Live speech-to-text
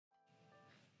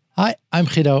Hi, I'm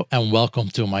Guido and welcome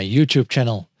to my YouTube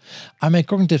channel. I'm a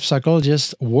cognitive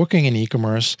psychologist working in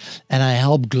e-commerce and I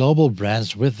help global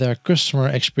brands with their customer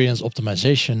experience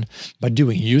optimization by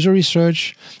doing user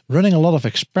research, running a lot of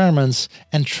experiments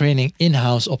and training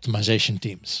in-house optimization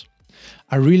teams.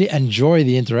 I really enjoy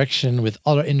the interaction with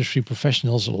other industry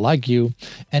professionals like you,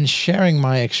 and sharing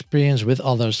my experience with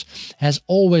others has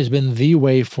always been the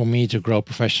way for me to grow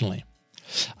professionally.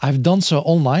 I've done so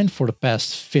online for the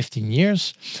past 15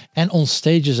 years and on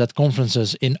stages at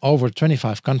conferences in over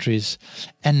 25 countries,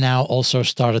 and now also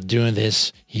started doing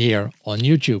this here on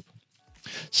YouTube.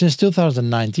 Since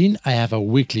 2019, I have a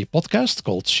weekly podcast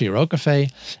called Zero Cafe,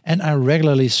 and I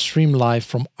regularly stream live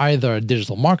from either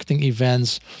digital marketing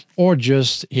events or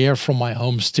just here from my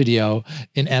home studio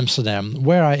in Amsterdam,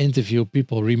 where I interview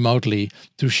people remotely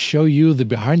to show you the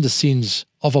behind the scenes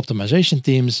of optimization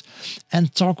teams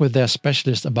and talk with their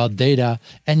specialists about data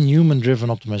and human-driven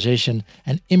optimization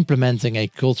and implementing a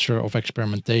culture of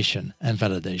experimentation and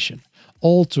validation,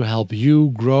 all to help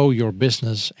you grow your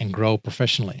business and grow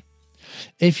professionally.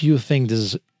 If you think this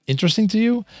is interesting to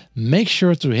you, make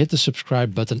sure to hit the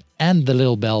subscribe button and the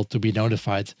little bell to be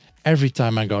notified every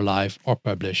time I go live or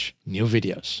publish new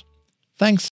videos.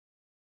 Thanks.